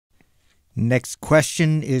Next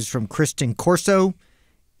question is from Kristen Corso.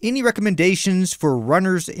 Any recommendations for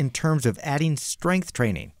runners in terms of adding strength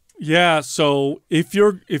training? Yeah, so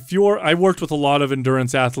I worked with a lot of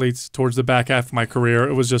endurance athletes towards the back half of my career.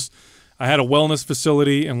 It was just, I had a wellness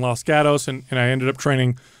facility in Los Gatos, and I ended up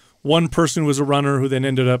training one person who was a runner who then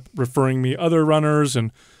ended up referring me other runners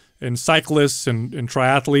and cyclists and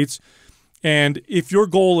triathletes. And if your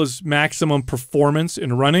goal is maximum performance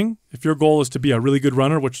in running, if your goal is to be a really good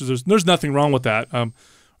runner, which there's nothing wrong with that.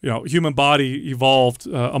 Human body evolved,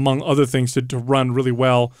 among other things, to run really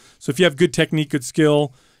well. So if you have good technique, good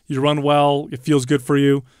skill, you run well, it feels good for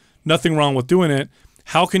you, nothing wrong with doing it.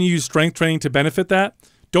 How can you use strength training to benefit that?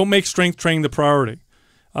 Don't make strength training the priority.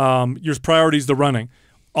 Your priority is the running.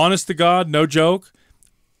 Honest to God, no joke,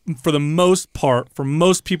 for the most part, for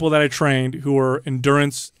most people that I trained who were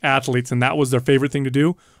endurance athletes and that was their favorite thing to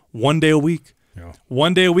do, 1 day a week. Yeah.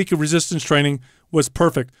 1 day a week of resistance training was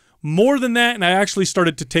perfect. More than that, and I actually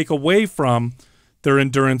started to take away from their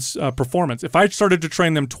endurance performance. If I started to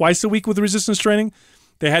train them twice a week with resistance training,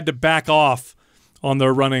 they had to back off on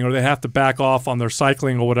their running or they have to back off on their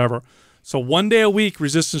cycling or whatever. So 1 day a week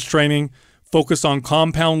resistance training, focus on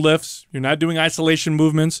compound lifts. You're not doing isolation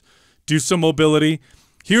movements. Do some mobility.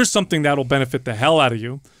 Here's something that'll benefit the hell out of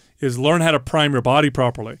you is learn how to prime your body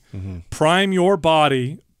properly. Mm-hmm. Prime your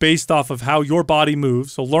body based off of how your body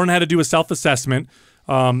moves. So learn how to do a self-assessment.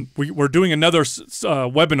 We're doing another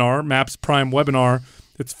webinar, MAPS Prime webinar.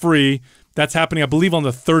 It's free. That's happening, I believe, on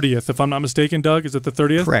the 30th, if I'm not mistaken, Doug. Is it the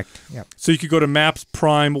 30th? Correct. Yep. So you could go to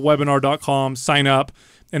mapsprimewebinar.com, sign up,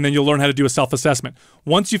 and then you'll learn how to do a self-assessment.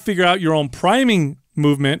 Once you figure out your own priming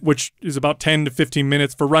movement, which is about 10 to 15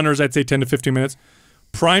 minutes. For runners, I'd say 10 to 15 minutes.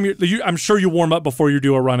 I'm sure you warm up before you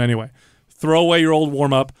do a run anyway. Throw away your old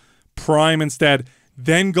warm-up, prime instead,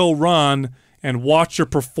 then go run and watch your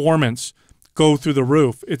performance go through the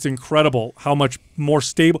roof. It's incredible how much more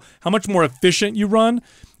stable, how much more efficient you run.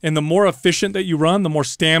 And the more efficient that you run, the more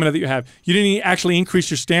stamina that you have. You didn't actually increase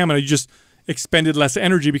your stamina. You just expended less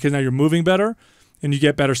energy because now you're moving better and you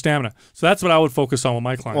get better stamina. So that's what I would focus on with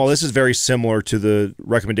my clients. Well, this is very similar to the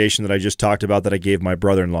recommendation that I just talked about that I gave my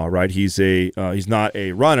brother-in-law, right? He's not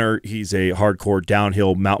a runner. He's a hardcore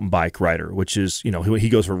downhill mountain bike rider, which is, he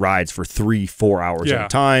goes for rides for 3-4 hours at a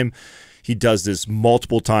time. He does this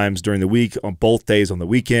multiple times during the week, on both days on the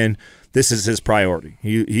weekend. This is his priority.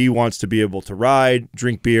 He wants to be able to ride,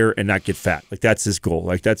 drink beer, and not get fat. Like, that's his goal.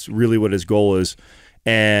 Like, that's really what his goal is.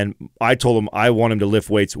 And I told him I want him to lift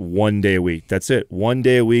weights 1 day a week. That's it. 1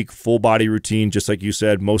 day a week, full body routine, just like you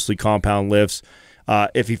said, mostly compound lifts.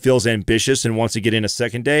 If he feels ambitious and wants to get in a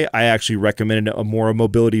second day, I actually recommend a more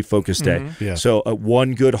mobility-focused day. Mm-hmm. Yeah. So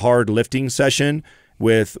one good hard lifting session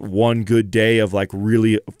with one good day of like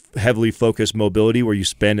really heavily focused mobility where you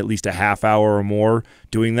spend at least a half hour or more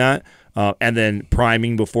doing that. And then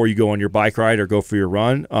priming before you go on your bike ride or go for your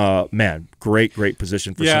run. Man, great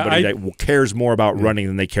position for somebody that cares more about running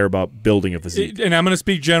than they care about building a physique. And I'm going to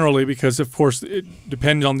speak generally because, of course, it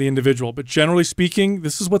depends on the individual. But generally speaking,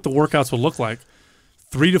 this is what the workouts would look like.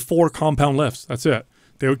 3 to 4 compound lifts. That's it.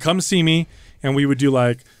 They would come see me, and we would do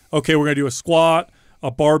like, okay, we're going to do a squat, a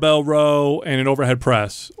barbell row, and an overhead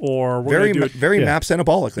press, or very MAPS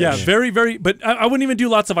anabolic. Yeah, very. But I wouldn't even do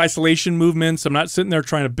lots of isolation movements. I'm not sitting there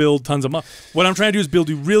trying to build tons of muscle. What I'm trying to do is build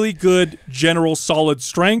you really good, general, solid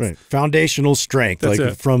strength. Right. Foundational strength, That's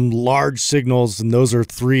like it. From large signals, and those are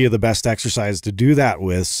 3 of the best exercises to do that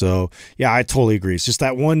with. So, yeah, I totally agree. It's just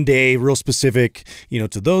that 1 day, real specific, to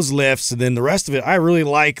those lifts, and then the rest of it, I really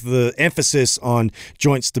like the emphasis on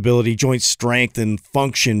joint stability, joint strength, and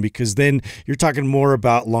function, because then you're talking more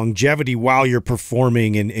about longevity while you're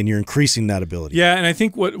performing and you're increasing that ability. Yeah, and I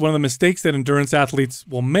think one of the mistakes that endurance athletes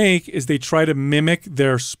will make is they try to mimic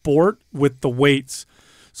their sport with the weights.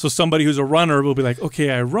 So somebody who's a runner will be like, okay,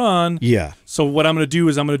 I run. Yeah. So what I'm going to do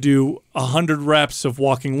is I'm going to do 100 reps of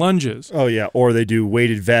walking lunges. Oh, yeah. Or they do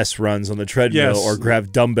weighted vest runs on the treadmill, or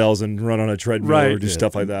grab dumbbells and run on a treadmill, or do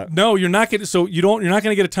stuff like that. No, you're not getting. So you're not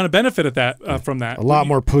going to get a ton of benefit at that from that. A lot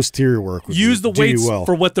more posterior work. Use the weights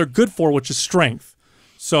for what they're good for, which is strength.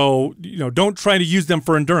 So don't try to use them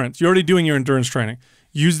for endurance. You're already doing your endurance training.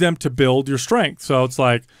 Use them to build your strength. So it's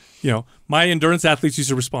like, my endurance athletes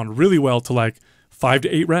used to respond really well to like 5 to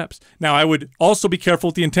 8 reps. Now, I would also be careful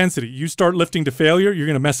with the intensity. You start lifting to failure, you're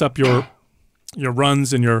going to mess up your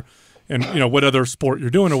runs and what other sport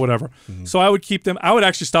you're doing or whatever. Mm-hmm. So I would keep them. I would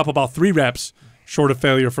actually stop about 3 reps short of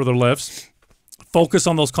failure for their lifts. Focus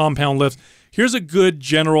on those compound lifts. Here's a good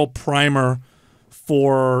general primer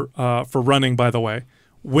for running, by the way.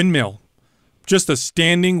 Windmill. just a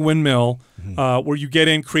standing windmill where you get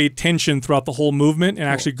in, create tension throughout the whole movement, and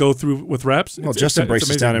actually go through with reps. Well, Justin breaks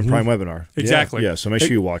this down in Prime Webinar. Exactly. Yeah, so make sure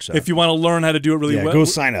you watch that. If you want to learn how to do it really well, go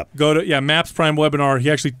sign up. Go to Maps Prime Webinar. He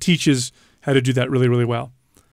actually teaches how to do that really, really well.